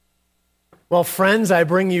Well, friends, I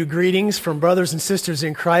bring you greetings from brothers and sisters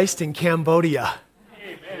in Christ in Cambodia.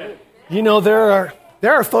 Amen. You know, there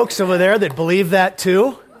are folks over there that believe that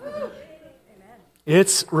too. Amen.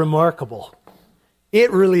 It's remarkable.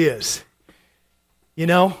 It really is. You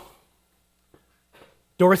know,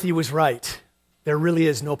 Dorothy was right. There really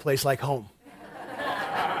is no place like home.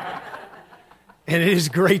 And it is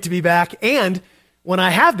great to be back. And when I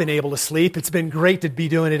have been able to sleep, it's been great to be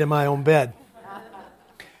doing it in my own bed.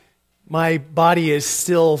 My body is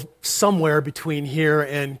still somewhere between here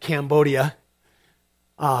and Cambodia.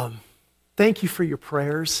 Thank you for your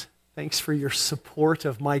prayers. Thanks for your support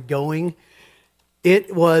of my going.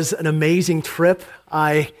 It was an amazing trip.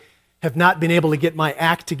 I have not been able to get my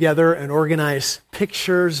act together and organize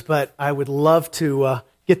pictures, but I would love to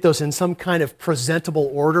get those in some kind of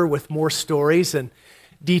presentable order with more stories and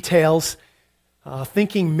details.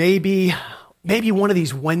 Thinking maybe one of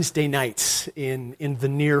these Wednesday nights in the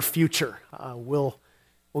near future, we'll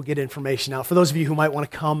get information out. For those of you who might want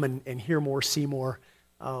to come and hear more, see more,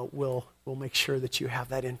 we'll make sure that you have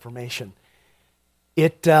that information.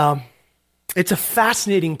 It's a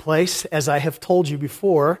fascinating place, as I have told you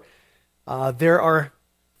before. There are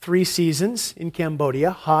 3 seasons in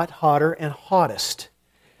Cambodia: hot, hotter, and hottest.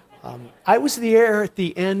 I was there at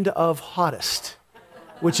the end of hottest,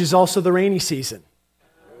 which is also the rainy season.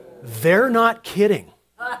 They're not kidding.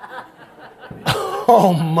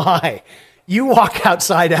 Oh my. You walk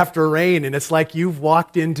outside after rain and it's like you've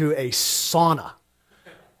walked into a sauna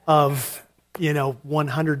of,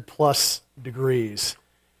 100 plus degrees.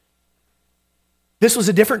 This was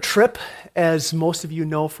a different trip, as most of you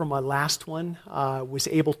know from my last one. I was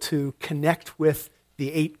able to connect with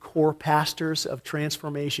the 8 core pastors of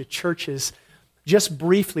Transform Asia churches just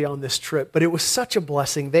briefly on this trip, but it was such a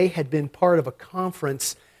blessing. They had been part of a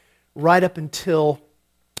conference right up until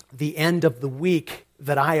the end of the week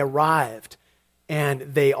that I arrived, and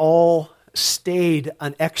they all stayed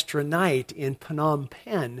an extra night in Phnom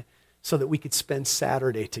Penh so that we could spend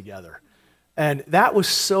Saturday together. And that was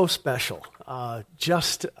so special.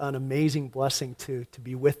 Just an amazing blessing to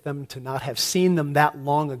be with them, to not have seen them that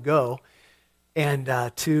long ago, and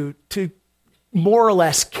to more or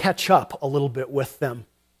less catch up a little bit with them.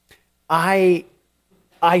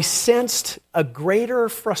 I sensed a greater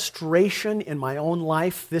frustration in my own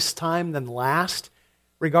life this time than last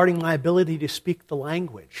regarding my ability to speak the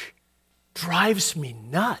language. Drives me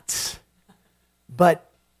nuts. But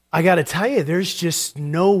I got to tell you, there's just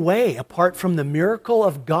no way, apart from the miracle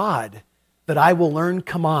of God, that I will learn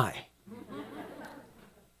Khmer.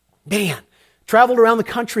 Man, traveled around the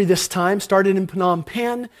country this time, started in Phnom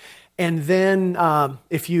Penh. And then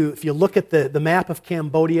if you look at the map of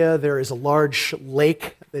Cambodia, there is a large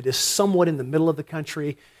lake that is somewhat in the middle of the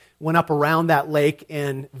country. Went up around that lake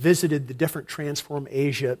and visited the different Transform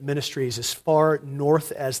Asia ministries as far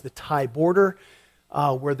north as the Thai border,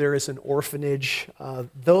 where there is an orphanage.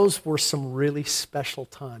 Those were some really special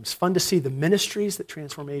times. Fun to see the ministries that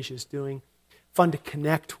Transform Asia is doing. Fun to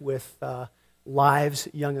connect with lives,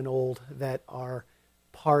 young and old, that are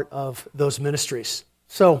part of those ministries.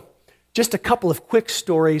 So, just a couple of quick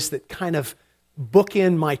stories that kind of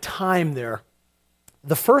bookend my time there.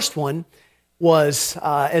 The first one was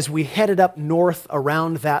as we headed up north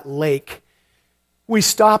around that lake, we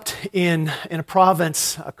stopped in a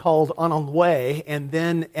province called Anong Way, and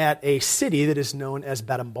then at a city that is known as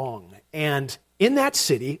Battambang. And in that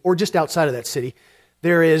city, or just outside of that city,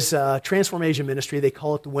 there is a Transform Asia ministry. They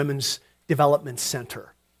call it the Women's Development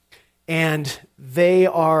Center. And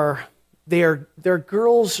they're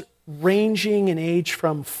girls ranging in age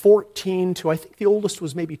from 14 to, I think the oldest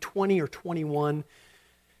was maybe 20 or 21.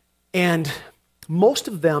 And most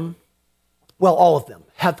of them, well, all of them,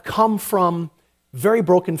 have come from very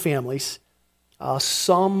broken families.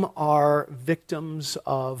 Some are victims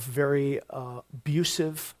of very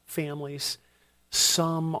abusive families.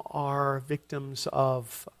 Some are victims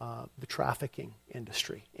of the trafficking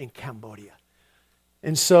industry in Cambodia.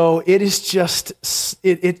 And so it is just,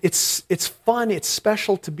 it's fun, it's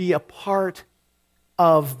special to be a part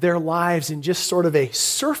of their lives in just sort of a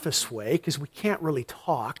surface way, because we can't really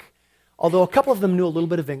talk, although a couple of them knew a little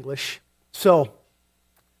bit of English. So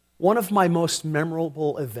one of my most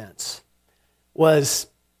memorable events was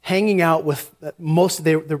hanging out with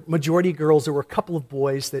the majority girls. There were a couple of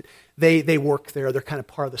boys that they work there. They're kind of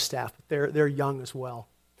part of the staff, but they're young as well.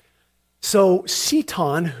 So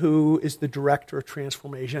Sitan, who is the director of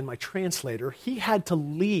Transform Asia and my translator, he had to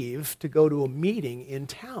leave to go to a meeting in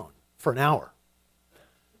town for an hour.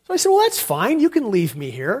 So I said, well, that's fine. You can leave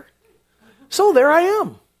me here. So there I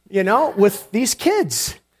am, with these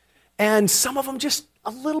kids. And some of them just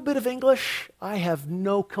a little bit of English. I have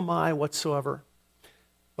no Khmer whatsoever.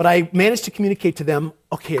 But I managed to communicate to them,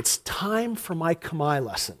 okay, it's time for my Khmer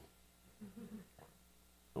lesson.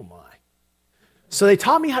 Oh my. So they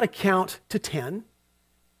taught me how to count to 10.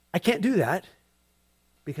 I can't do that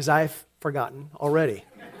because I've forgotten already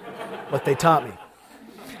what they taught me.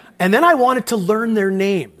 And then I wanted to learn their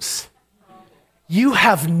names. You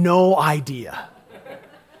have no idea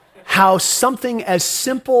how something as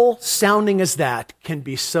simple sounding as that can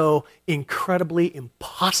be so incredibly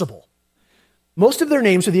impossible. Most of their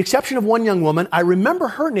names, with the exception of one young woman, I remember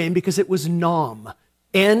her name because it was Nom,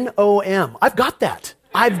 N-O-M. I've got that.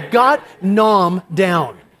 I've got Nom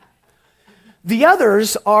down. The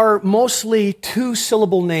others are mostly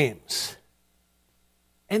two-syllable names.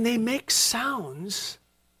 And they make sounds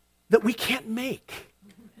that we can't make.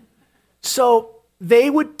 So they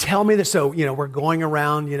would tell me that, so, we're going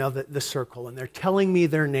around, the circle, and they're telling me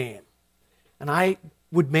their name. And I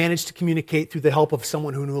would manage to communicate through the help of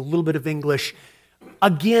someone who knew a little bit of English,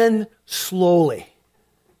 again, slowly.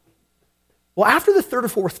 Well, after the third or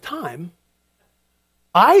fourth time,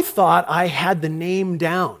 I thought I had the name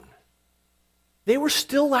down. They were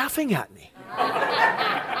still laughing at me,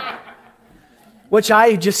 which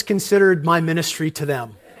I just considered my ministry to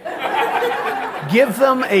them. Give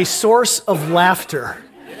them a source of laughter.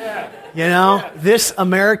 This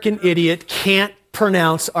American idiot can't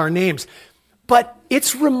pronounce our names. But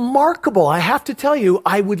it's remarkable. I have to tell you,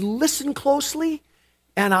 I would listen closely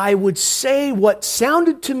and I would say what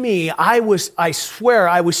sounded to me, I swear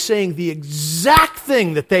I was saying the exact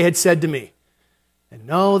thing that they had said to me. And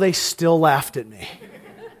no, they still laughed at me.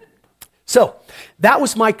 So that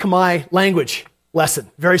was my Khmer language lesson.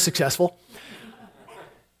 Very successful.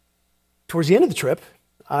 Towards the end of the trip,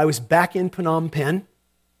 I was back in Phnom Penh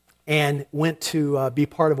and went to be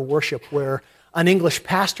part of a worship where an English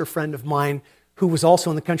pastor friend of mine who was also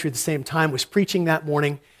in the country at the same time was preaching that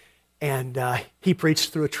morning, and he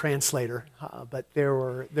preached through a translator. But there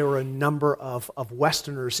were a number of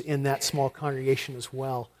Westerners in that small congregation as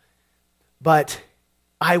well. But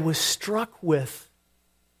I was struck with,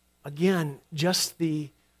 again, just the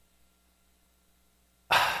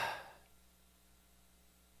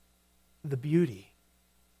beauty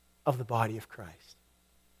of the body of Christ.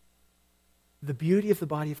 The beauty of the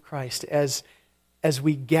body of Christ as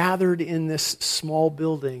we gathered in this small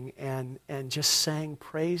building and just sang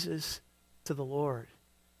praises to the Lord.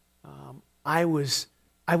 I was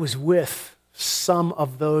with some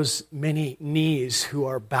of those many knees who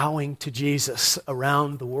are bowing to Jesus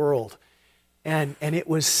around the world. And it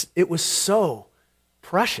was so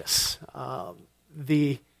precious.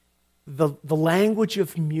 The language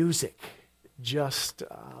of music just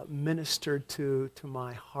ministered to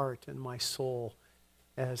my heart and my soul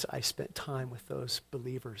as I spent time with those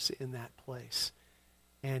believers in that place.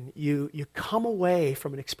 And you come away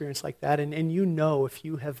from an experience like that, and if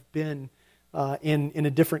you have been in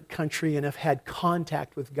a different country and have had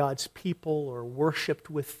contact with God's people or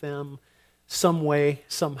worshiped with them some way,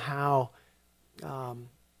 somehow,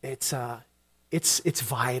 it's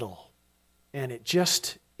vital. And it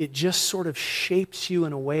just sort of shapes you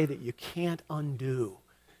in a way that you can't undo.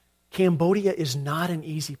 Cambodia is not an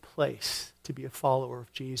easy place to be a follower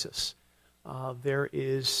of Jesus. There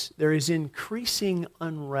is increasing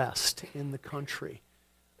unrest in the country.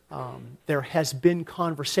 There has been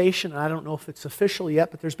conversation, and I don't know if it's official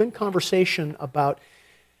yet, but there's been conversation about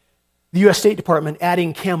the U.S. State Department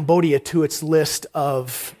adding Cambodia to its list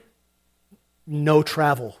of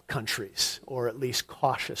no-travel countries, or at least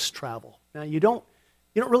cautious travel. Now,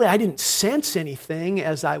 I didn't sense anything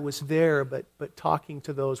as I was there, but talking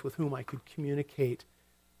to those with whom I could communicate,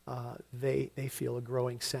 they feel a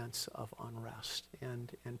growing sense of unrest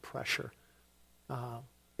and pressure.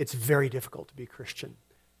 It's very difficult to be Christian.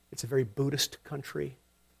 It's a very Buddhist country,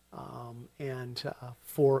 and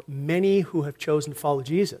for many who have chosen to follow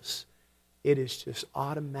Jesus, it is just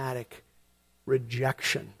automatic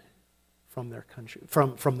rejection from their country,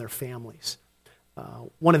 from their families.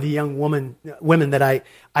 One of the young women that I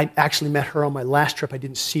actually met her on my last trip. I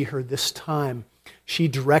didn't see her this time. She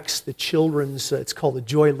directs the children's, it's called the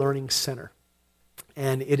Joy Learning Center.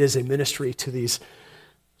 And it is a ministry to these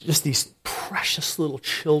precious little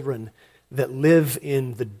children that live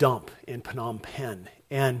in the dump in Phnom Penh.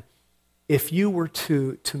 And if you were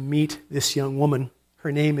to meet this young woman,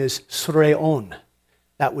 her name is Sreyon.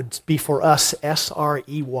 That would be for us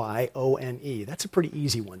Sreyon. That's a pretty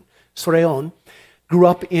easy one. Sreyon grew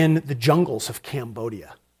up in the jungles of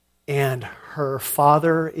Cambodia, and her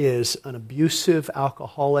father is an abusive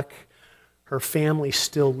alcoholic. Her family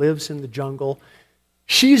still lives in the jungle.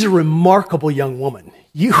 She's a remarkable young woman.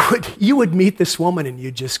 You would meet this woman and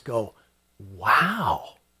you'd just go,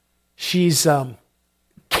 wow. She's,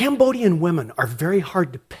 Cambodian women are very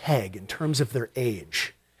hard to peg in terms of their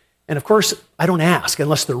age. And of course, I don't ask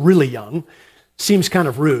unless they're really young. Seems kind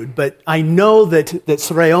of rude, but I know that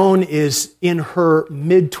Srayon is in her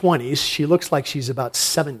mid-20s. She looks like she's about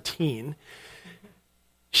 17.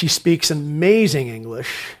 She speaks amazing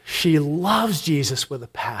English. She loves Jesus with a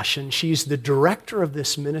passion. She's the director of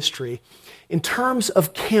this ministry. In terms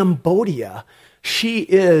of Cambodia, she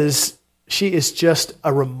is just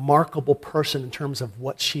a remarkable person in terms of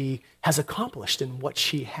what she has accomplished and what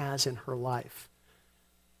she has in her life.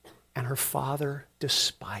 And her father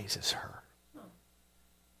despises her.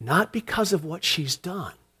 Not because of what she's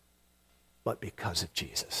done, but because of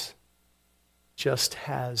Jesus. Just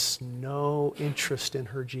has no interest in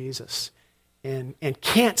her Jesus and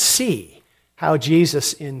can't see how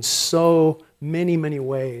Jesus in so many, many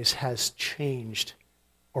ways has changed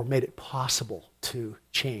or made it possible to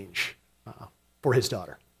change for his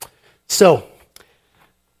daughter. So,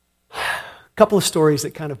 a couple of stories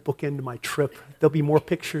that kind of bookend my trip. There'll be more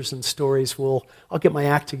pictures and stories. I'll get my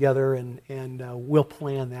act together and we'll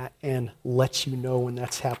plan that and let you know when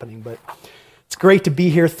that's happening. But it's great to be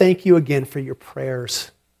here. Thank you again for your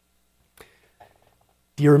prayers.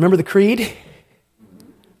 Do you remember the creed?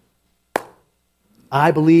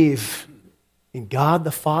 I believe in God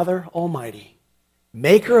the Father Almighty,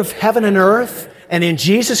 maker of heaven and earth, and in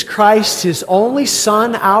Jesus Christ, his only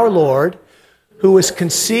Son, our Lord, who was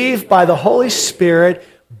conceived by the Holy Spirit,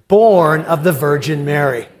 born of the Virgin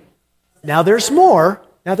Mary. Now there's more,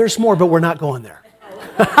 but we're not going there.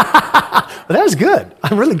 Well, that was good.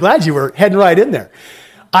 I'm really glad you were heading right in there.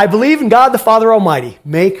 I believe in God the Father Almighty,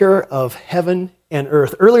 maker of heaven and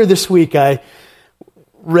earth. Earlier this week, I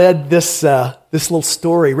read this little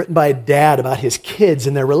story written by a dad about his kids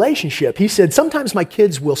and their relationship. He said, sometimes my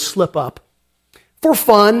kids will slip up for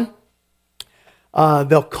fun.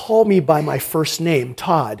 They'll call me by my first name,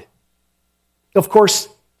 Todd. Of course,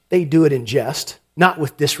 they do it in jest, not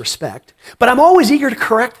with disrespect, but I'm always eager to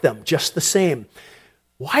correct them just the same.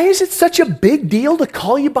 Why is it such a big deal to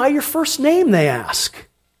call you by your first name, they ask.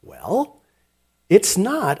 Well, it's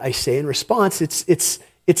not, I say in response,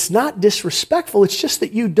 it's not disrespectful, it's just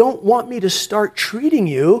that you don't want me to start treating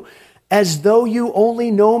you as though you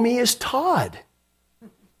only know me as Todd.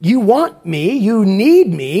 You want me, you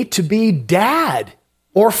need me to be dad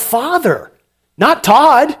or father, not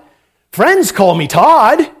Todd. Friends call me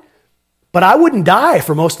Todd, but I wouldn't die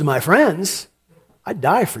for most of my friends. I'd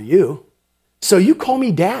die for you. So you call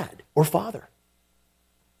me dad or father.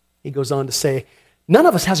 He goes on to say, none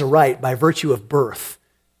of us has a right by virtue of birth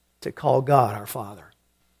to call God our Father.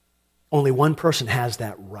 Only one person has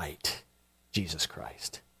that right, Jesus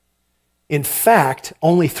Christ. In fact,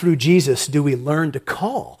 only through Jesus do we learn to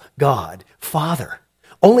call God Father.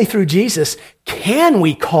 Only through Jesus can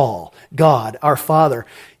we call God our Father.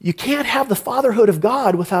 You can't have the fatherhood of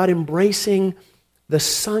God without embracing the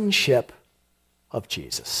sonship of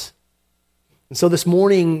Jesus. And so this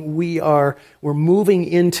morning we're moving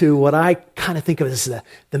into what I kind of think of as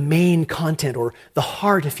the main content or the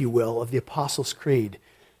heart, if you will, of the Apostles' Creed.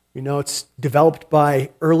 You know, it's developed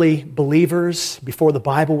by early believers before the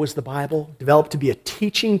Bible was the Bible, developed to be a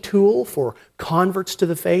teaching tool for converts to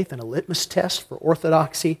the faith and a litmus test for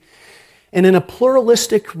orthodoxy. And in a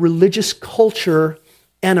pluralistic religious culture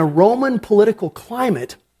and a Roman political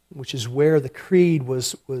climate, which is where the creed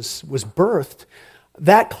was birthed,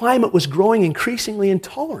 that climate was growing increasingly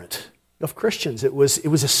intolerant of Christians. It was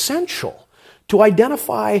essential to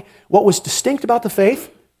identify what was distinct about the faith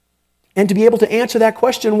and to be able to answer that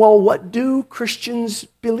question, well, what do Christians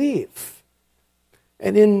believe?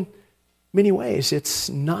 And in many ways, it's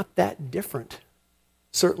not that different,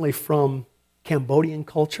 certainly from Cambodian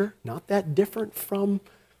culture, not that different from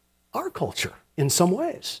our culture in some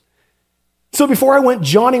ways. So before I went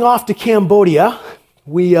jauntering off to Cambodia,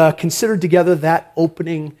 we considered together that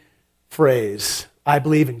opening phrase, I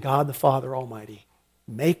believe in God the Father Almighty,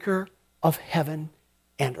 maker of heaven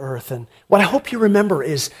and earth. And what I hope you remember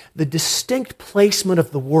is the distinct placement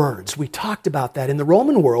of the words. We talked about that. In the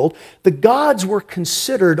Roman world, the gods were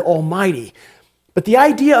considered almighty. But the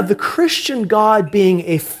idea of the Christian God being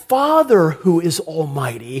a father who is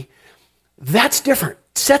almighty, that's different.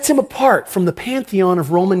 It sets him apart from the pantheon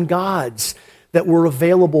of Roman gods that were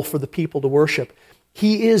available for the people to worship.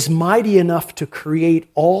 He is mighty enough to create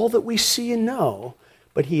all that we see and know,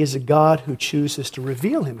 but he is a God who chooses to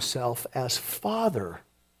reveal himself as Father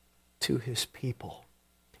to his people.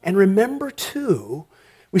 And remember, too,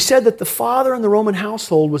 we said that the father in the Roman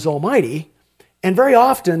household was almighty, and very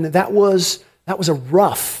often that was That was a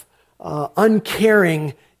rough,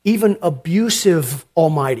 uncaring, even abusive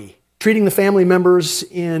Almighty, treating the family members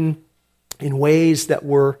in ways that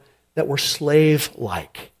were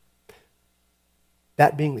slave-like.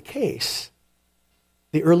 That being the case,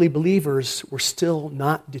 the early believers were still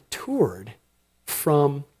not deterred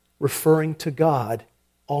from referring to God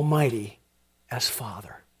Almighty as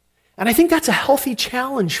Father. And I think that's a healthy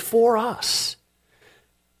challenge for us.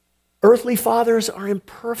 Earthly fathers are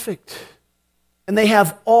imperfect, and they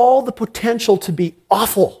have all the potential to be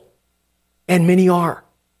awful, and many are.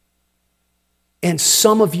 And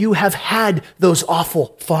some of you have had those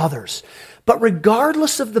awful fathers. But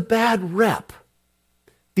regardless of the bad rep,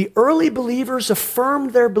 the early believers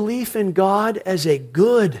affirmed their belief in God as a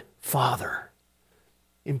good Father,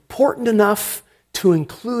 important enough to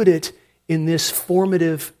include it in this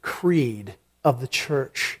formative creed of the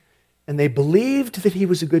church. And they believed that he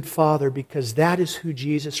was a good Father because that is who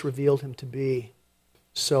Jesus revealed him to be.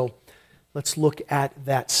 So let's look at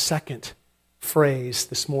that second phrase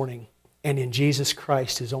this morning. And in Jesus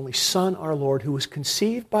Christ, his only Son, our Lord, who was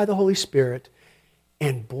conceived by the Holy Spirit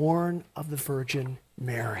and born of the Virgin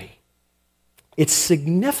Mary. It's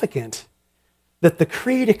significant that the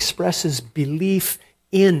creed expresses belief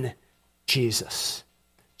in Jesus,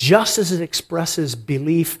 just as it expresses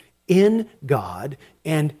belief in God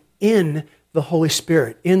and in the Holy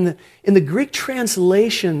Spirit. In the Greek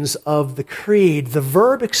translations of the creed, the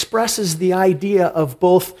verb expresses the idea of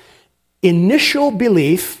both initial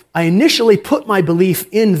belief, I initially put my belief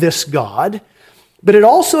in this God, but it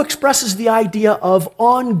also expresses the idea of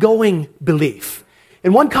ongoing belief.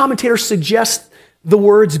 And one commentator suggests the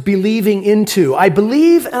words believing into. I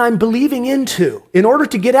believe and I'm believing into, in order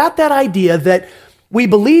to get at that idea that we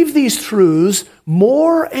believe these truths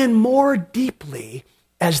more and more deeply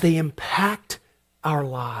as they impact our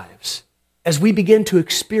lives, as we begin to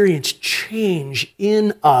experience change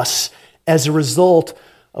in us as a result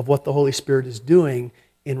of what the Holy Spirit is doing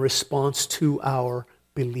in response to our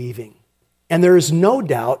believing. And there is no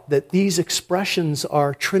doubt that these expressions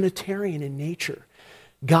are Trinitarian in nature.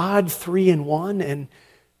 God 3 in 1 and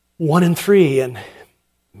 1 in 3. And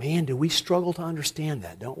man, do we struggle to understand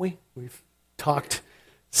that, don't we? We've talked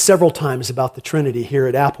several times about the Trinity here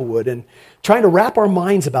at Applewood and trying to wrap our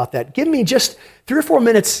minds about that. Give me just 3 or 4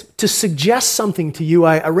 minutes to suggest something to you.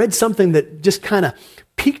 I read something that just kind of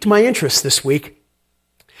piqued my interest this week.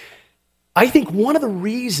 I think one of the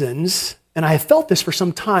reasons, and I have felt this for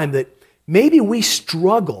some time, that maybe we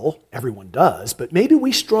struggle, everyone does, but maybe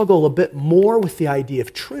we struggle a bit more with the idea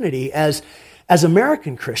of Trinity as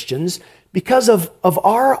American Christians because of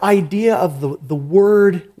our idea of the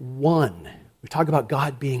word one. We talk about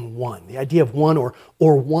God being one, the idea of one or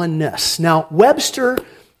oneness. Now, Webster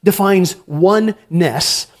defines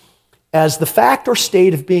oneness as the fact or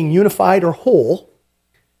state of being unified or whole,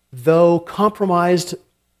 though comprised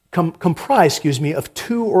of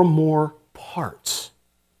 2 or more parts.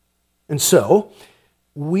 And so,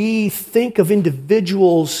 we think of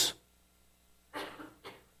individuals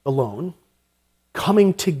alone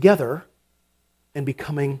coming together and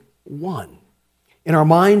becoming one. In our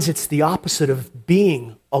minds, it's the opposite of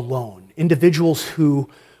being alone. Individuals who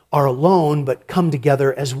are alone but come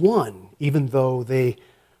together as one, even though they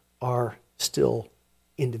are still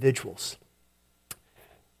individuals.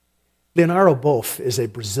 Leonardo Boff is a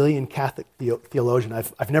Brazilian Catholic theologian.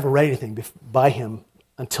 I've never read anything by him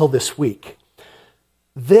until this week.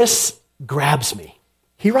 This grabs me.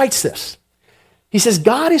 He writes this. He says,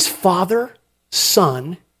 God is Father,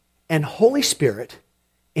 Son, and Holy Spirit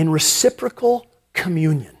in reciprocal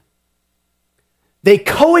communion. They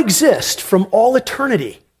coexist from all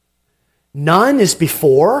eternity. None is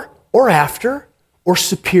before or after or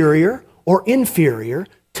superior or inferior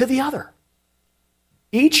to the other.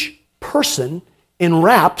 Each person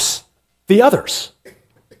enwraps the others.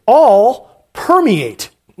 All permeate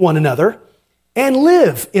one another and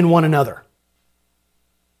live in one another.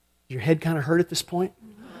 Your head kind of hurt at this point?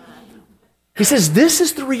 He says this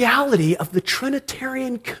is the reality of the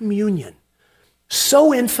Trinitarian communion,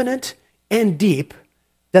 so infinite and deep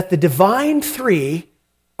that the divine three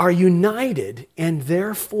are united and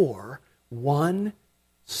therefore one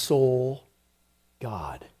soul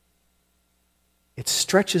God. It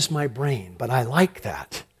stretches my brain, but I like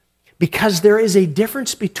that because there is a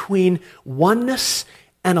difference between oneness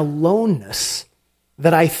and aloneness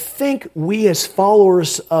that I think we as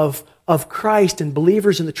followers of Christ and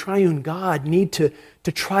believers in the triune God need to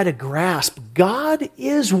try to grasp. God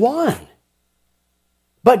is one,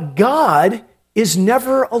 but God is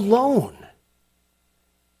never alone.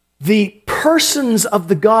 The persons of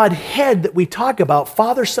the Godhead that we talk about,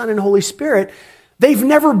 Father, Son, and Holy Spirit, They've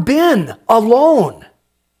never been alone.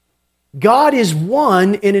 God is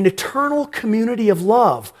one in an eternal community of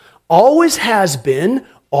love. Always has been,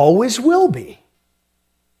 always will be.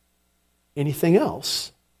 Anything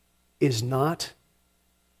else is not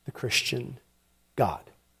the Christian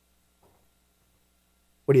God.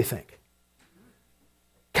 What do you think?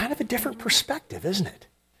 Kind of a different perspective, isn't it?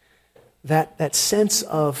 That sense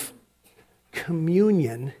of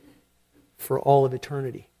communion for all of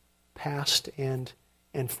eternity, past and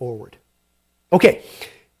forward. Okay,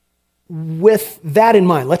 with that in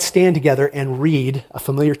mind, let's stand together and read a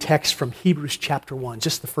familiar text from Hebrews chapter 1,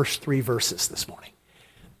 just the first 3 verses this morning.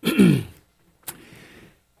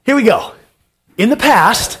 Here we go. In the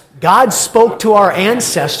past, God spoke to our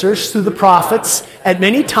ancestors through the prophets at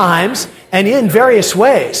many times and in various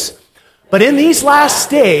ways. But in these last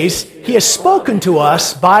days, He has spoken to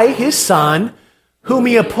us by His Son, whom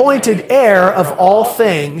He appointed heir of all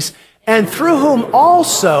things, and through whom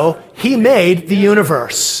also He made the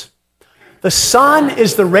universe. The Son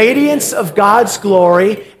is the radiance of God's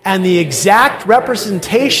glory and the exact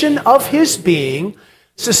representation of His being,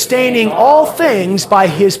 sustaining all things by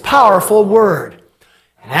His powerful word.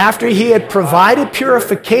 And after He had provided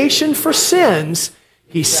purification for sins,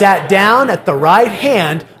 He sat down at the right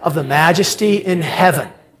hand of the Majesty in heaven.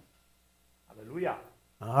 Hallelujah.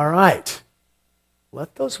 All right.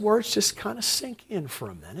 Let those words just kind of sink in for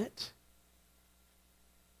a minute.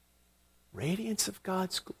 Radiance of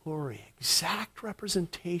God's glory, exact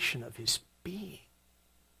representation of His being,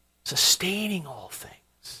 sustaining all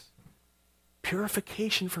things.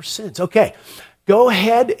 Purification for sins. Okay, go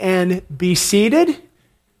ahead and be seated.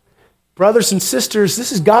 Brothers and sisters,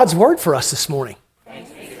 this is God's word for us this morning.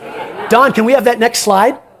 Don, can we have that next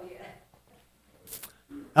slide?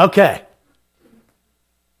 Okay.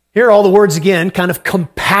 Here are all the words again, kind of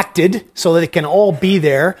compacted so that it can all be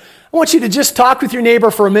there. I want you to just talk with your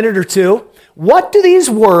neighbor for a minute or two. What do these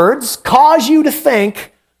words cause you to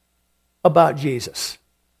think about Jesus?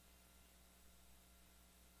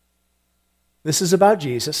 This is about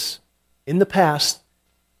Jesus. In the past,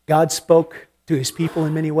 God spoke to His people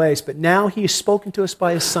in many ways, but now He has spoken to us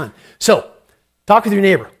by His Son. So, talk with your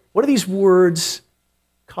neighbor. What do these words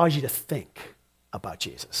cause you to think about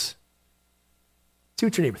Jesus? See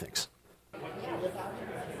what your neighbor thinks.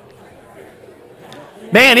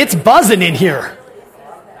 Man, it's buzzing in here.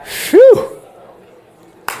 Phew.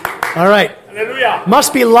 All right. Hallelujah.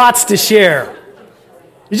 Must be lots to share.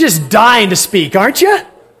 You're just dying to speak, aren't you?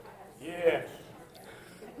 Yes.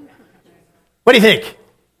 What do you think?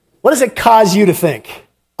 What does it cause you to think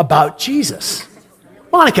about Jesus?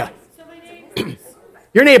 Monica.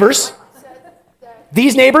 Your neighbors.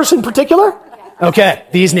 These neighbors in particular? Okay,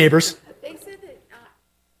 these neighbors. They said that not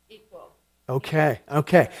equal. Okay.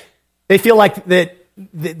 They feel like that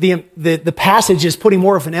the passage is putting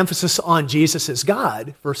more of an emphasis on Jesus as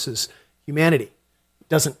God versus humanity. It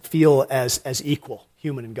doesn't feel as equal,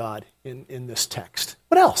 human and God, in this text.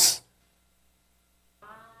 What else?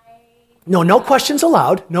 No questions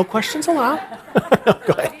allowed. No questions allowed. No,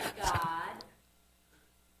 go ahead. God,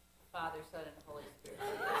 Father, Son, and Holy Spirit.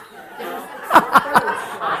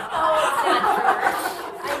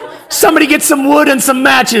 Somebody get some wood and some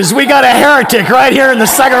matches. We got a heretic right here in the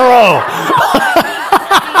second row.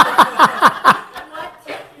 What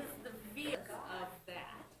is the view of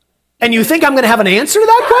that? And you think I'm going to have an answer to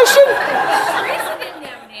that question? Teresa didn't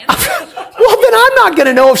have an answer. Well, then I'm not going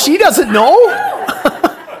to know if she doesn't know.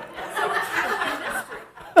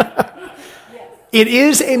 It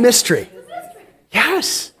is a mystery.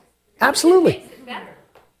 Yes, absolutely.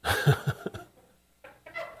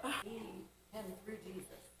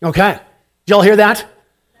 Okay. Did y'all hear that?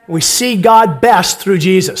 We see God best through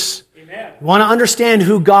Jesus. Amen. We want to understand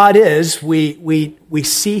who God is. We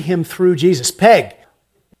see Him through Jesus. Peg.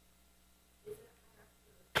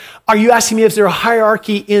 Are you asking me if there's a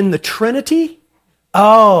hierarchy in the Trinity?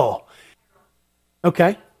 Oh.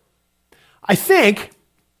 Okay. I think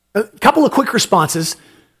a couple of quick responses.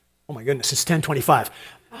 Oh my goodness, it's 10:25.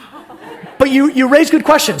 But you raise good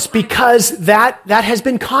questions because that has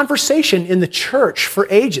been conversation in the church for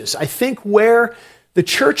ages. I think where the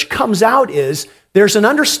church comes out is there's an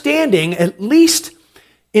understanding, at least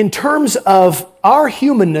in terms of our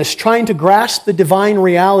humanness trying to grasp the divine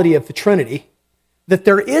reality of the Trinity, that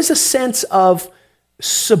there is a sense of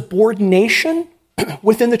subordination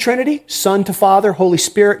within the Trinity, Son to Father, Holy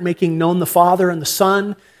Spirit making known the Father and the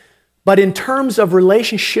Son. But in terms of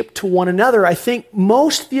relationship to one another, I think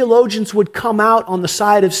most theologians would come out on the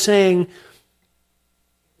side of saying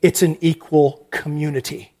it's an equal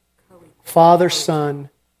community. Father, Son,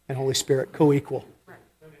 and Holy Spirit, co-equal.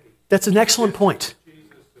 That's an excellent point.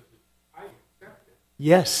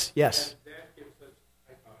 Yes, yes.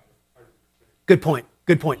 Good point.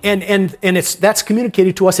 Good point. And that's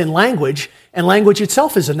communicated to us in language, and language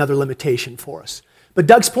itself is another limitation for us. But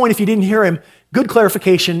Doug's point, if you didn't hear him, good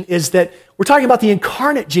clarification is that we're talking about the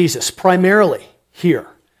incarnate Jesus primarily here.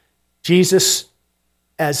 Jesus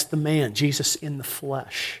as the man, Jesus in the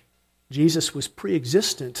flesh. Jesus was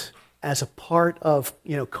pre-existent as a part of,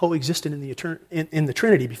 coexistent in the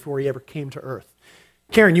Trinity before he ever came to earth.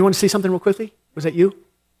 Karen, you want to say something real quickly? Was that you?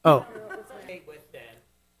 Oh.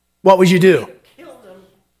 What would you do?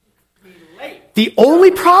 The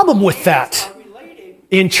only problem with that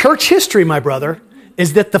in church history, my brother,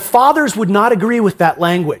 is that the fathers would not agree with that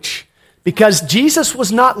language because Jesus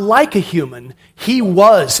was not like a human. He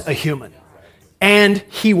was a human, and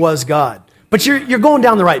he was God. But you're going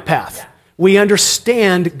down the right path. We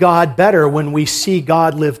understand God better when we see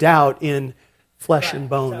God lived out in flesh and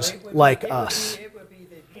bones like us.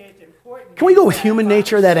 Can we go with human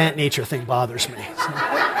nature? That ant nature thing bothers me.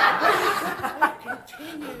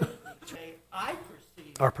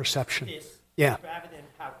 Our perception. Yeah.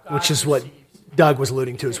 Which is what Doug was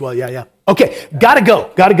alluding to as well. Yeah. Okay, gotta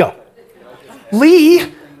go.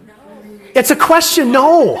 Lee, it's a question,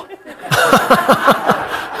 no.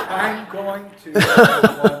 I'm going to say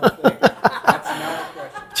one thing. That's not a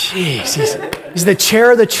question. Jeez, he's the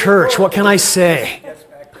chair of the church. What can I say? It gets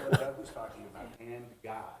back to what Doug was talking about, and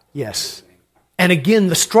God. Yes. And again,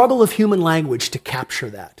 the struggle of human language to capture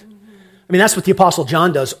that. I mean, that's what the Apostle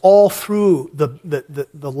John does all through the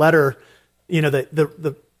letter,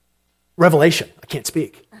 the Revelation. I can't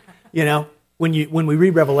speak. When we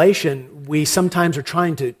read Revelation, we sometimes are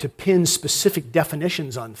trying to pin specific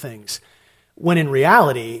definitions on things, when in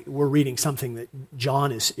reality, we're reading something that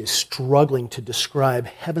John is struggling to describe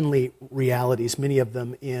heavenly realities, many of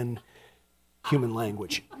them in human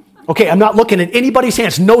language. Okay, I'm not looking at anybody's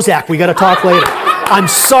hands. No, Zach, we got to talk later. I'm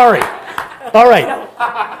sorry. All right.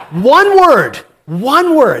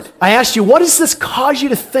 One word. I asked you, what does this cause you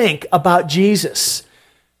to think about Jesus?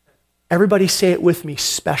 Everybody say it with me,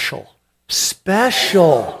 special.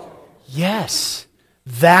 Special. Yes.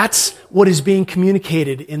 That's what is being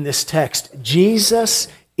communicated in this text. Jesus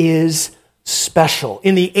is special.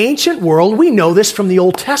 In the ancient world, we know this from the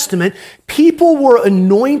Old Testament, people were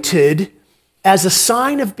anointed as a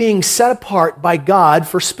sign of being set apart by God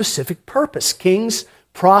for specific purpose. Kings,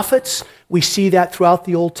 prophets, we see that throughout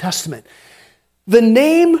the Old Testament. The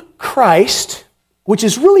name Christ, which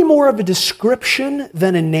is really more of a description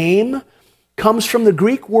than a name, comes from the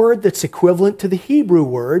Greek word that's equivalent to the Hebrew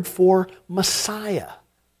word for Messiah.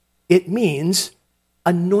 It means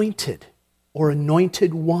anointed or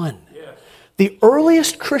anointed one. Yes. The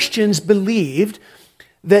earliest Christians believed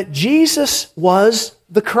that Jesus was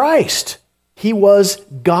the Christ. He was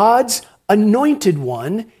God's anointed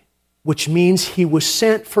one, which means he was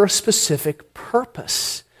sent for a specific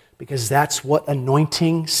purpose, because that's what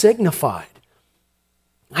anointing signified.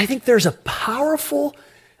 I think there's a powerful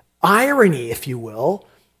irony, if you will,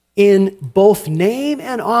 in both name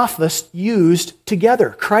and office used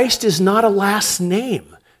together. Christ is not a last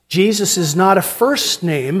name. Jesus is not a first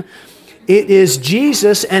name. It is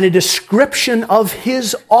Jesus and a description of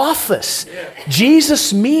his office.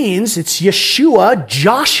 Jesus means, it's Yeshua,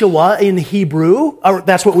 Joshua in Hebrew, or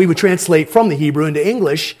that's what we would translate from the Hebrew into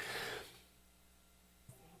English.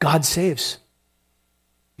 God saves.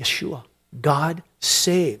 Yeshua. God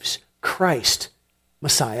saves. Christ,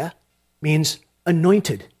 Messiah, means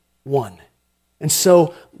anointed one. And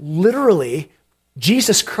so, literally,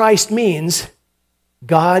 Jesus Christ means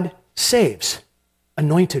God saves.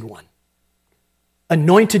 Anointed one.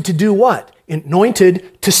 Anointed to do what?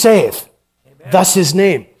 Anointed to save. Amen. Thus his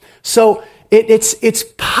name. So it's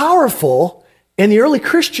powerful, and the early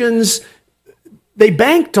Christians, they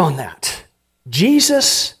banked on that.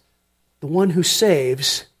 Jesus, the one who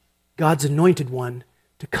saves, God's anointed one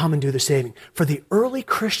to come and do the saving. For the early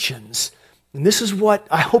Christians, and this is what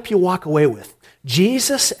I hope you walk away with,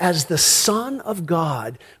 Jesus as the Son of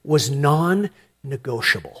God was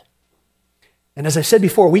non-negotiable. And as I said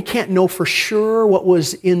before, we can't know for sure what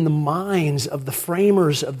was in the minds of the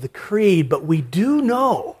framers of the creed, but we do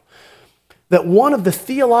know that one of the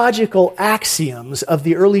theological axioms of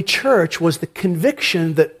the early church was the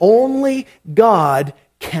conviction that only God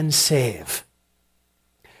can save.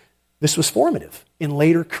 This was formative in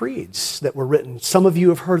later creeds that were written. Some of you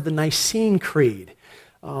have heard the Nicene Creed,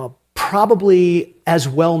 probably as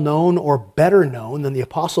well known or better known than the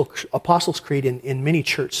Apostles' Creed in many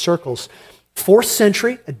church circles. 4th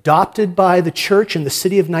century, adopted by the church in the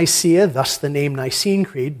city of Nicaea, thus the name Nicene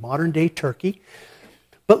Creed, modern-day Turkey.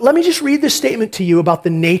 But let me just read this statement to you about the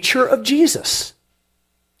nature of Jesus.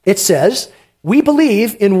 It says, We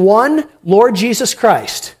believe in one Lord Jesus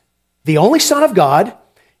Christ, the only Son of God,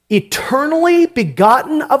 eternally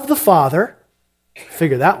begotten of the Father.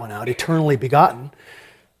 Figure that one out, eternally begotten.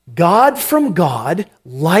 God from God,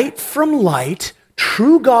 light from light,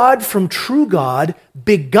 true God from true God,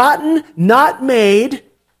 begotten, not made,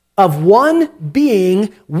 of one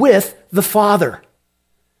being with the Father.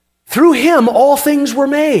 Through him all things were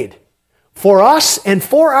made. For us and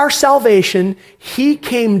for our salvation, he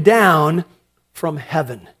came down from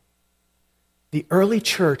heaven. The early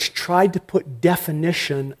church tried to put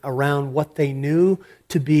definition around what they knew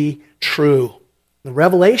to be true. The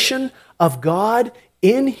revelation of God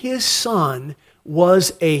in his Son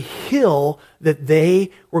was a hill that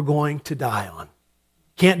they were going to die on.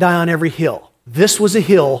 Can't die on every hill. This was a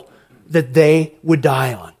hill that they would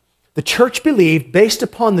die on. The church believed, based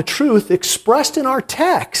upon the truth expressed in our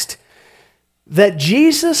text, that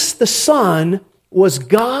Jesus the Son was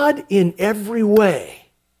God in every way,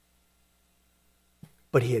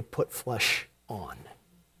 but he had put flesh on.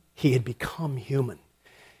 He had become human.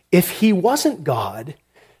 If he wasn't God,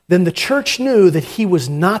 then the church knew that he was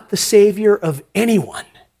not the Savior of anyone,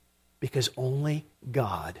 because only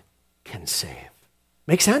God can save.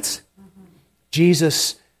 Make sense?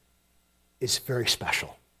 Jesus is very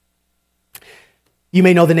special. You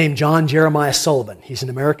may know the name John Jeremiah Sullivan. He's an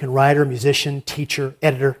American writer, musician, teacher,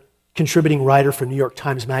 editor, contributing writer for New York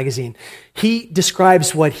Times Magazine. He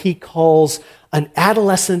describes what he calls an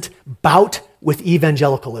adolescent bout with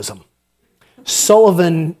evangelicalism.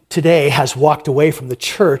 Sullivan today has walked away from the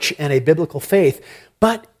church and a biblical faith,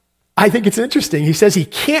 but I think it's interesting. He says he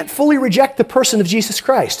can't fully reject the person of Jesus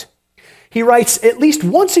Christ. He writes, at least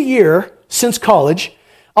once a year since college,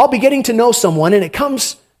 I'll be getting to know someone, and it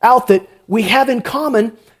comes out that we have in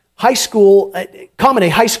common a high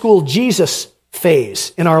school Jesus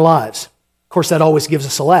phase in our lives. Of course, that always gives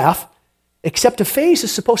us a laugh, except a phase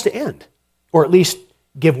is supposed to end, or at least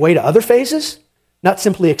give way to other phases, not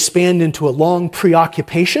simply expand into a long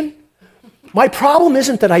preoccupation. My problem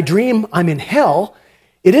isn't that I dream I'm in hell.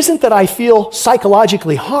 It isn't that I feel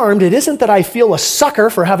psychologically harmed. It isn't that I feel a sucker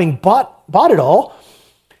for having bought it all.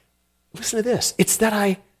 Listen to this. It's that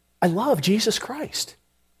I love Jesus Christ.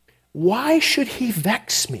 Why should he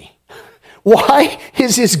vex me? Why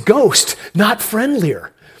is his ghost not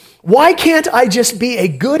friendlier? Why can't I just be a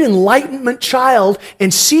good enlightenment child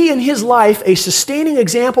and see in his life a sustaining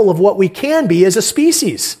example of what we can be as a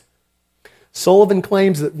species? Sullivan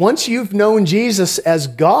claims that once you've known Jesus as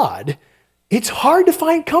God, it's hard to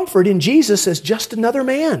find comfort in Jesus as just another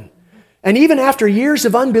man. And even after years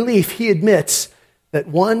of unbelief, he admits that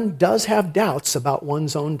one does have doubts about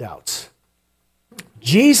one's own doubts.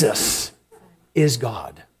 Jesus is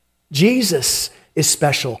God. Jesus is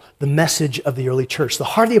special, the message of the early church. The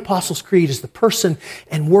heart of the Apostles' Creed is the person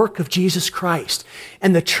and work of Jesus Christ.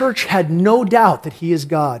 And the church had no doubt that he is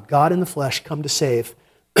God, God in the flesh, come to save.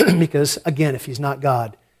 Because, again, if he's not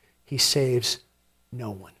God, he saves no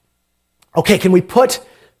one. Okay, can we put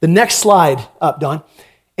the next slide up, Don?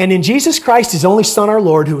 And in Jesus Christ, his only Son, our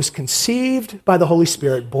Lord, who was conceived by the Holy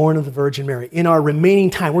Spirit, born of the Virgin Mary. In our remaining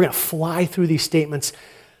time, we're going to fly through these statements.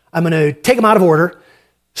 I'm going to take them out of order,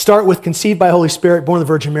 start with conceived by the Holy Spirit, born of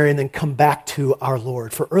the Virgin Mary, and then come back to our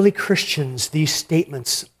Lord. For early Christians, these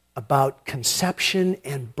statements about conception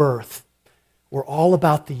and birth were all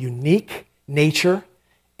about the unique nature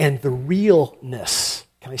and the realness,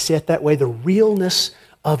 can I say it that way? The realness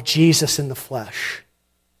of Jesus in the flesh.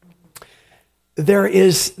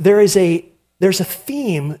 There's a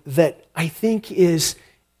theme that I think is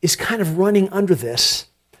kind of running under this,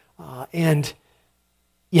 and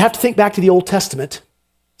you have to think back to the Old Testament,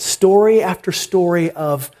 story after story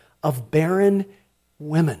of barren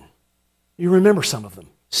women. You remember some of them.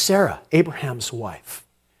 Sarah, Abraham's wife.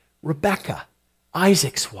 Rebekah,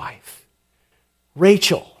 Isaac's wife.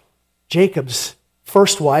 Rachel, Jacob's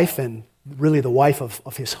first wife and really the wife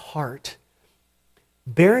of his heart.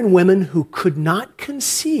 Barren women who could not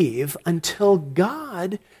conceive until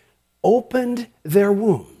God opened their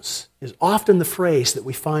wombs is often the phrase that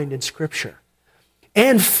we find in Scripture.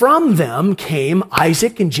 And from them came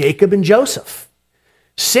Isaac and Jacob and Joseph.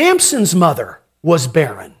 Samson's mother was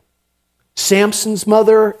barren. Samuel's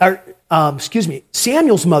mother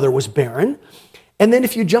was barren. And then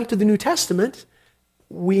if you jump to the New Testament,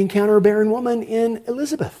 we encounter a barren woman in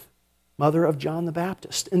Elizabeth, mother of John the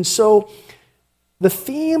Baptist. And so the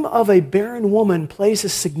theme of a barren woman plays a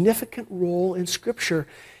significant role in Scripture.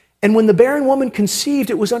 And when the barren woman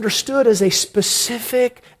conceived, it was understood as a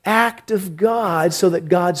specific act of God so that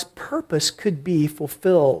God's purpose could be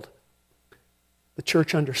fulfilled. The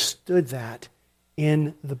church understood that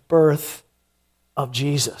in the birth of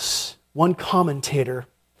Jesus. one commentator,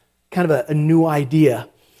 kind of a new idea,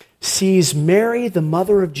 sees Mary, the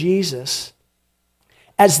mother of Jesus,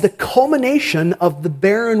 as the culmination of the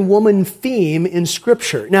barren woman theme in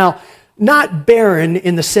Scripture. Now, not barren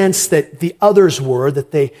in the sense that the others were,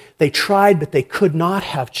 that they tried but they could not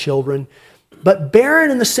have children, but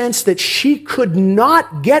barren in the sense that she could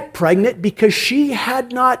not get pregnant because she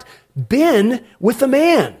had not been with a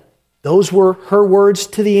man. Those were her words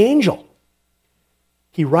to the angel.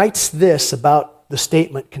 He writes this about the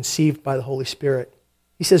statement conceived by the Holy Spirit.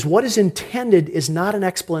 He says, what is intended is not an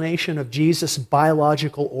explanation of Jesus'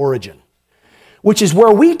 biological origin, which is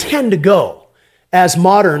where we tend to go as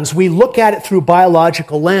moderns. We look at it through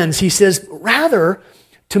biological lens. He says, rather,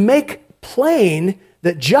 to make plain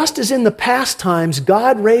that just as in the past times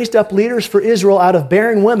God raised up leaders for Israel out of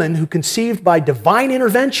barren women who conceived by divine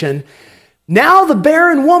intervention, now the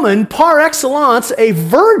barren woman, par excellence, a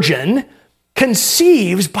virgin,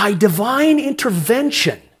 conceives by divine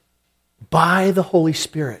intervention by the Holy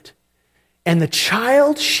Spirit. And the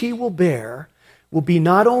child she will bear will be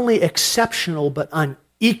not only exceptional but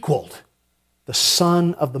unequaled, the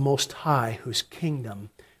Son of the Most High, whose kingdom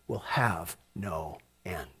will have no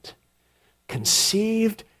end.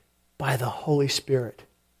 Conceived by the Holy Spirit.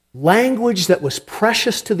 Language that was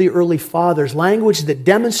precious to the early fathers, language that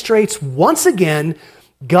demonstrates once again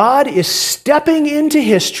God is stepping into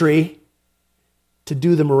history to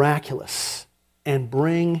do the miraculous and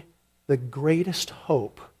bring the greatest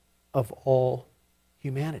hope of all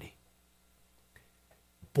humanity.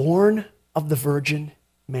 Born of the Virgin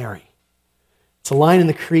Mary. It's a line in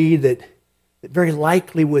the Creed that very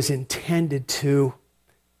likely was intended to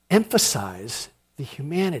emphasize the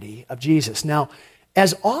humanity of Jesus. Now,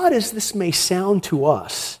 as odd as this may sound to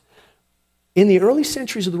us, in the early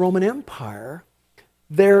centuries of the Roman Empire,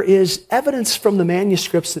 there is evidence from the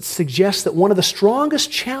manuscripts that suggests that one of the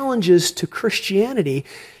strongest challenges to Christianity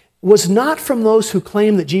was not from those who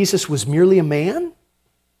claimed that Jesus was merely a man,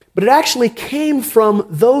 but it actually came from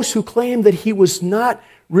those who claimed that he was not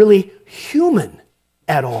really human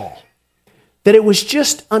at all. That it was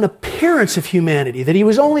just an appearance of humanity, that he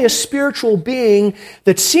was only a spiritual being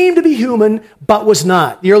that seemed to be human but was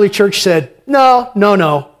not. The early church said,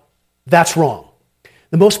 no, that's wrong.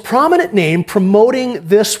 The most prominent name promoting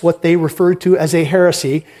this, what they referred to as a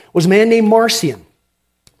heresy, was a man named Marcion.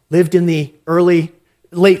 Lived in the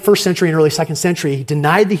late 1st century and early 2nd century. He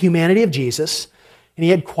denied the humanity of Jesus, and he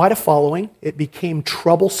had quite a following. It became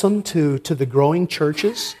troublesome to the growing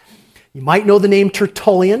churches. You might know the name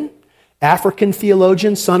Tertullian, African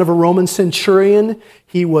theologian, son of a Roman centurion.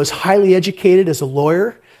 He was highly educated as a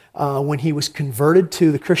lawyer when he was converted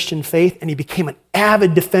to the Christian faith, and he became an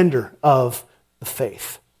avid defender of the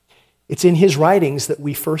faith. It's in his writings that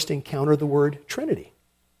we first encounter the word Trinity.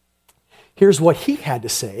 Here's what he had to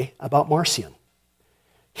say about Marcion.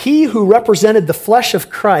 He who represented the flesh of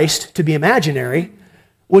Christ to be imaginary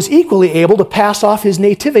was equally able to pass off his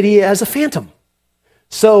nativity as a phantom,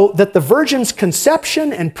 so that the virgin's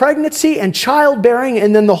conception and pregnancy and childbearing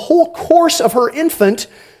and then the whole course of her infant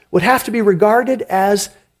would have to be regarded as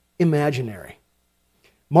imaginary.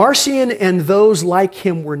 Marcion and those like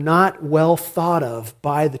him were not well thought of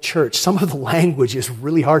by the church. Some of the language is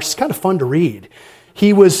really harsh. It's kind of fun to read.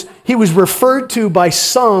 He was referred to by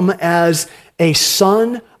some as a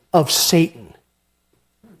son of Satan.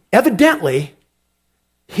 Evidently,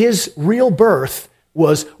 his real birth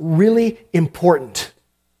was really important.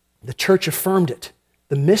 The church affirmed it.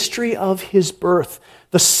 The mystery of his birth.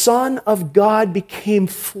 The Son of God became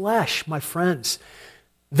flesh, my friends.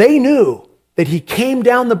 They knew that he came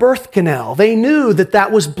down the birth canal. They knew that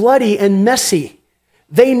that was bloody and messy.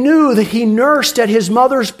 They knew that he nursed at his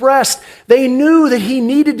mother's breast. They knew that he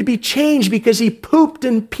needed to be changed because he pooped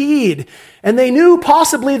and peed. And they knew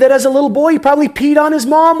possibly that as a little boy, he probably peed on his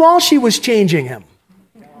mom while she was changing him.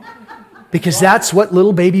 Because that's what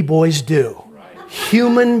little baby boys do.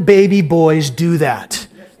 Human baby boys do that.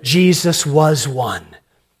 Jesus was one.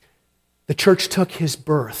 The church took his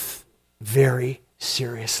birth very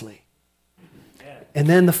seriously. And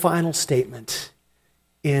then the final statement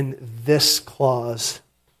in this clause,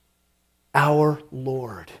 our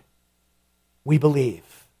Lord. We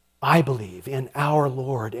believe, I believe in our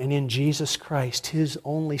Lord and in Jesus Christ, his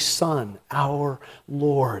only Son, our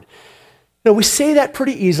Lord. Now, we say that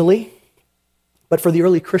pretty easily, but for the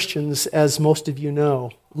early Christians, as most of you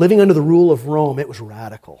know, living under the rule of Rome, it was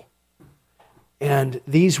radical. And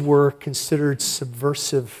these were considered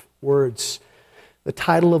subversive words. The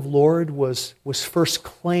title of Lord was first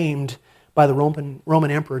claimed by the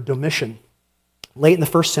Roman Emperor Domitian late in the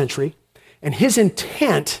 1st century, and his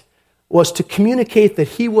intent was to communicate that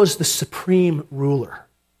he was the supreme ruler.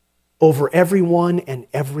 over everyone and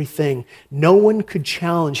everything. No one could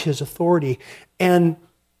challenge his authority. And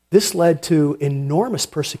this led to enormous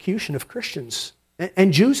persecution of Christians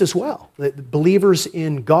and Jews as well. The believers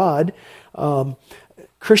in God,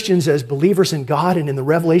 Christians as believers in God and in the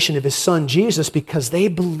revelation of his Son Jesus, because they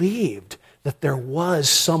believed that there was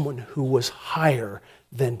someone who was higher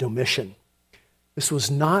than Domitian. This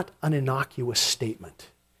was not an innocuous statement.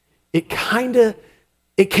 It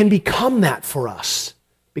can become that for us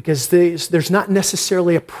because there's not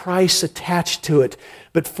necessarily a price attached to it.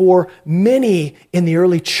 But for many in the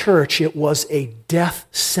early church, it was a death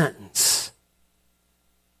sentence.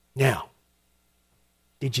 Now,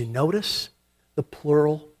 did you notice the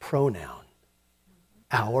plural pronoun?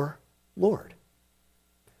 Our Lord.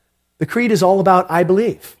 The creed is all about I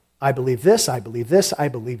believe. I believe this, I believe this, I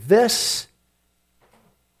believe this.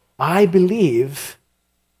 I believe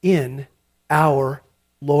in our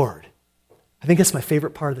Lord. I think that's my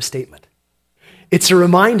favorite part of the statement. It's a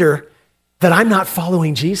reminder that I'm not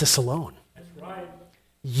following Jesus alone. That's right.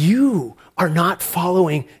 You are not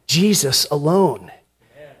following Jesus alone.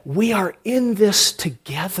 We are in this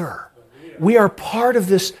together. We are part of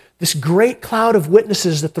this great cloud of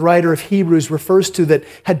witnesses that the writer of Hebrews refers to that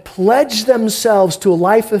had pledged themselves to a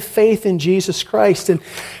life of faith in Jesus Christ. And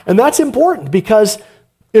that's important because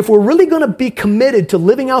if we're really going to be committed to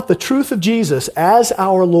living out the truth of Jesus as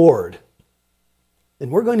our Lord, then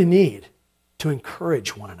we're going to need to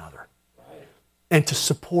encourage one another and to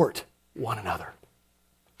support one another.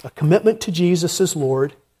 A commitment to Jesus as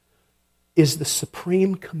Lord is the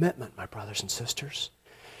supreme commitment, my brothers and sisters.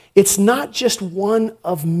 It's not just one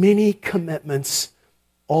of many commitments,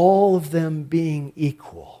 all of them being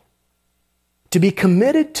equal. To be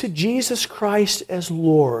committed to Jesus Christ as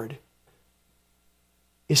Lord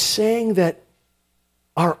is saying that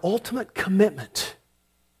our ultimate commitment,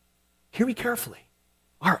 hear me carefully,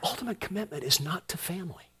 our ultimate commitment is not to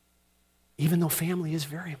family, even though family is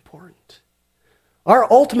very important. Our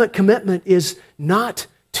ultimate commitment is not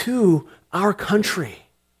to our country,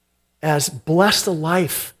 as blessed a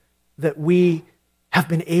life that we have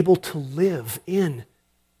been able to live in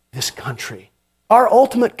this country. Our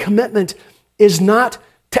ultimate commitment is not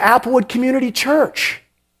to Applewood Community Church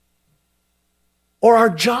or our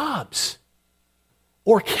jobs,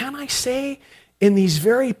 or can I say, in these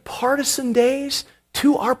very partisan days,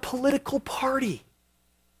 to our political party.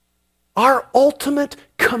 Our ultimate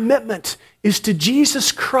commitment is to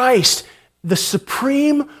Jesus Christ, the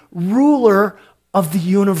supreme ruler of the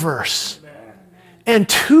universe, and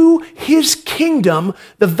to his kingdom,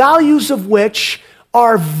 the values of which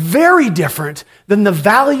are very different than the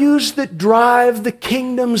values that drive the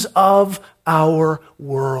kingdoms of our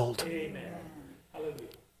world. Amen. Hallelujah.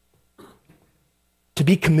 To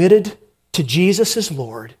be committed to Jesus as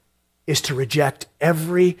Lord is to reject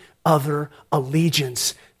every other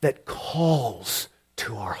allegiance that calls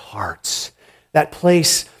to our hearts. That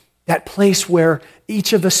place where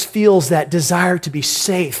each of us feels that desire to be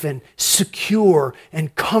safe and secure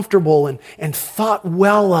and comfortable and thought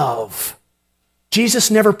well of. Jesus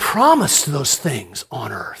never promised those things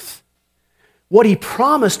on earth. What he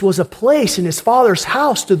promised was a place in his Father's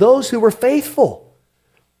house to those who were faithful.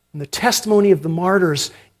 And the testimony of the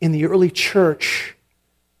martyrs in the early church,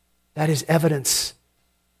 that is evidence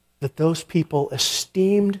that those people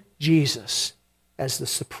esteemed Jesus as the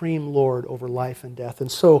supreme Lord over life and death.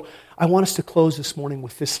 And so I want us to close this morning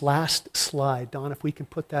with this last slide. Don, if we can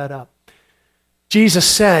put that up. Jesus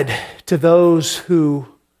said to those who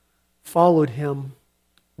followed him,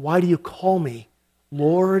 "Why do you call me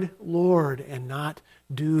Lord, Lord, and not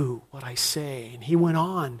do what I say?" And he went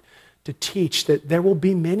on to teach that there will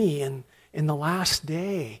be many in the last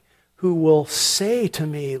day who will say to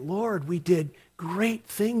me, "Lord, we did great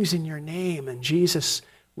things in your name." And Jesus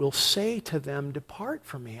will say to them, "Depart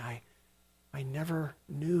from me, I never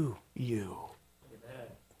knew you." Amen.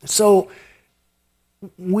 So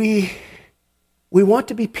we want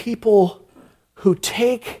to be people who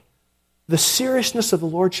take the seriousness of the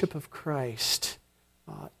Lordship of Christ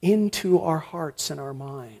into our hearts and our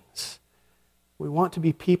minds. We want to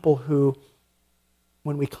be people who,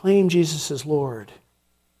 when we claim Jesus as Lord,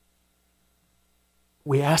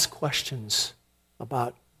 we ask questions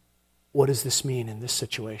about, what does this mean in this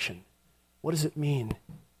situation? What does it mean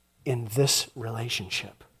in this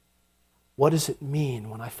relationship? What does it mean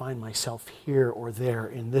when I find myself here or there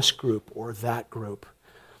in this group or that group?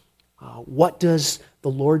 What does the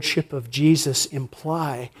Lordship of Jesus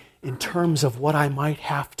imply in terms of what I might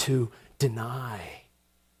have to deny?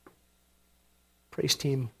 Praise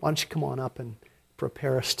team, why don't you come on up and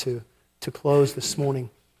prepare us to close this morning.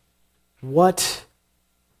 What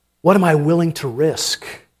am I willing to risk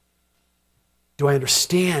Do I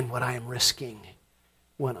understand what I am risking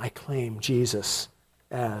when I claim Jesus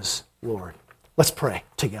as Lord? Let's pray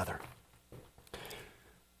together.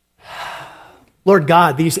 Lord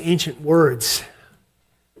God, these ancient words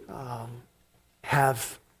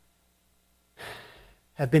have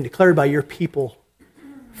been declared by your people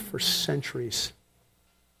for centuries.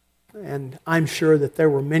 And I'm sure that there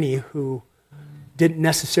were many who didn't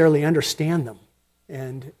necessarily understand them.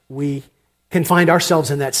 And we can find ourselves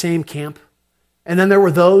in that same camp. And then there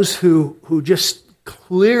were those who just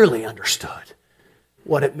clearly understood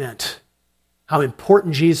what it meant, how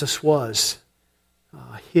important Jesus was,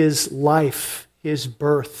 his life, his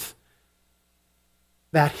birth,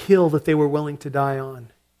 that hill that they were willing to die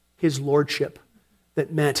on, his lordship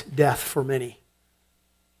that meant death for many.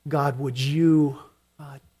 God, would you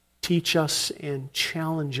teach us and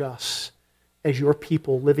challenge us as your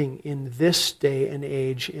people living in this day and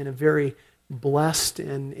age in a very blessed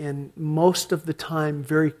and most of the time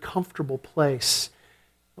very comfortable place.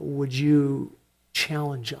 Would you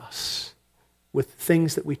challenge us with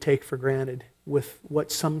things that we take for granted, with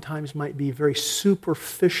what sometimes might be very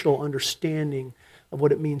superficial understanding of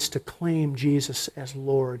what it means to claim Jesus as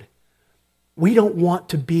Lord. We don't want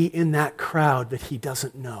to be in that crowd that he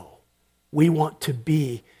doesn't know. We want to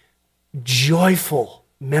be joyful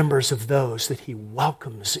members of those that he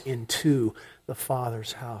welcomes into the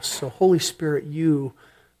Father's house. So Holy Spirit, you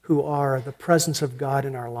who are the presence of God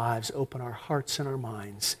in our lives, open our hearts and our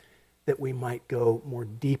minds that we might go more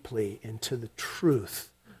deeply into the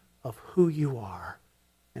truth of who you are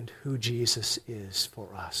and who Jesus is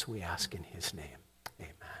for us. We ask in his name.